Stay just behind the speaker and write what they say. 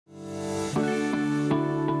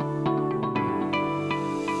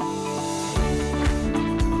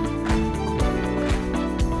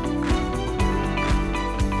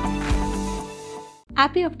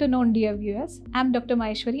Happy afternoon, dear viewers. I am Dr.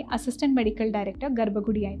 Maheshwari, Assistant Medical Director,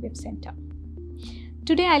 GarbhaGudi IVF Center.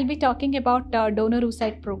 Today I will be talking about Donor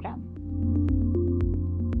Oocyte program.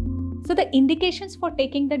 So the indications for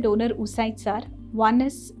taking the donor oocytes are: one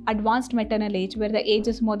is advanced maternal age, where the age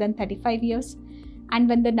is more than 35 years, and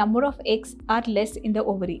when the number of eggs are less in the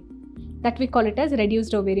ovary, that we call it as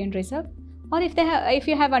reduced ovarian reserve. Or if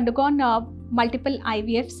you have undergone multiple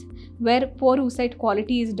IVFs where poor oocyte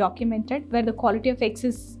quality is documented, where the quality of eggs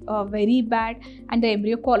is very bad and the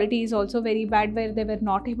embryo quality is also very bad, where they were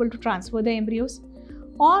not able to transfer the embryos.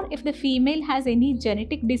 Or if the female has any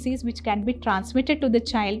genetic disease which can be transmitted to the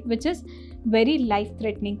child, which is very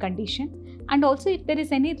life-threatening condition. And also if there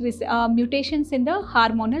is any mutations in the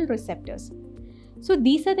hormonal receptors. So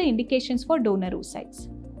these are the indications for donor oocytes.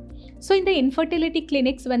 So in the infertility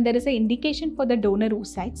clinics, when there is an indication for the donor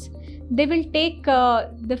oocytes, they will take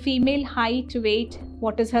the female height, weight,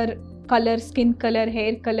 what is her color, skin color,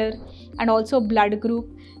 hair color, and also blood group,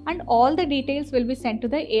 and all the details will be sent to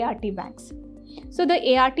the ART banks. So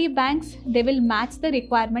the ART banks, they will match the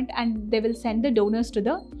requirement and they will send the donors to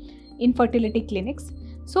the infertility clinics.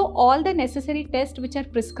 So all the necessary tests which are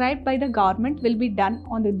prescribed by the government will be done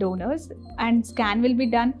on the donors, and scan will be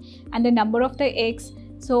done, and the number of the eggs.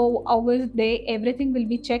 So over there, everything will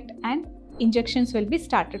be checked and injections will be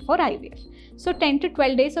started for IVF. So 10 to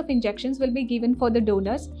 12 days of injections will be given for the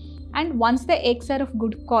donors, and once the eggs are of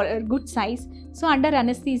good size, so under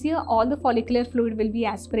anesthesia, all the follicular fluid will be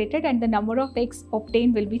aspirated and the number of eggs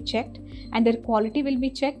obtained will be checked and their quality will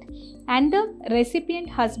be checked, and the recipient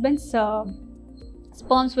husband's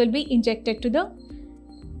sperms will be injected to the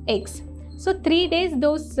eggs. So 3 days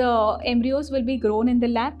those embryos will be grown in the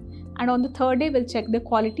lab, and on the third day we'll check the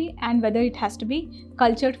quality and whether it has to be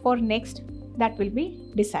cultured for next, that will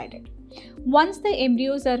be decided. Once the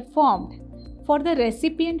embryos are formed, for the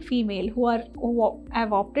recipient female who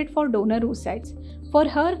have opted for donor oocytes, for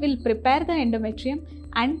her we'll prepare the endometrium,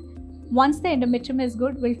 and once the endometrium is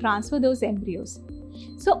good, we'll transfer those embryos.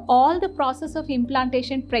 So all the process of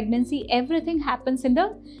implantation, pregnancy, everything happens in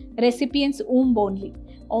the recipient's womb only.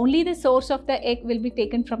 Only the source of the egg will be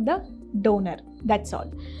taken from the donor, that's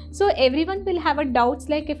all. So everyone will have a doubts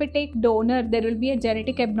like, if I take donor, there will be a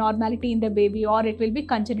genetic abnormality in the baby or it will be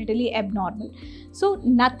congenitally abnormal. So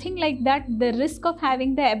nothing like that. The risk of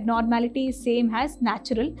having the abnormality is same as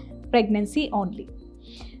natural pregnancy only.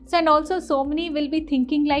 So, and also so many will be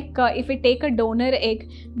thinking like, if we take a donor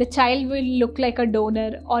egg, the child will look like a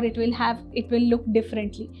donor or it will look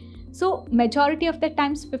differently. So majority of the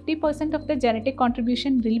times 50% of the genetic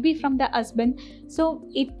contribution will be from the husband. So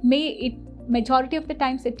majority of the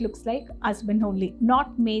times it looks like husband only,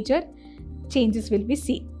 not major changes will be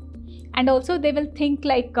seen. And also they will think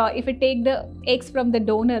like, if we take the eggs from the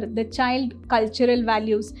donor, the child cultural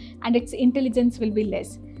values and its intelligence will be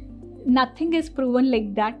less. Nothing is proven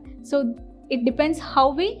like that. So it depends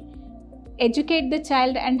how we educate the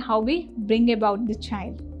child and how we bring about the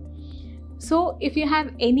child. So if you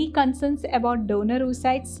have any concerns about donor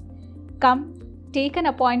oocytes, come, take an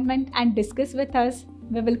appointment and discuss with us.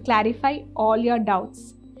 We will clarify all your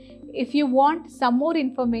doubts. If you want some more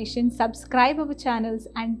information, subscribe our channels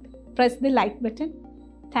and press the like button.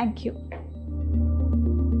 Thank you.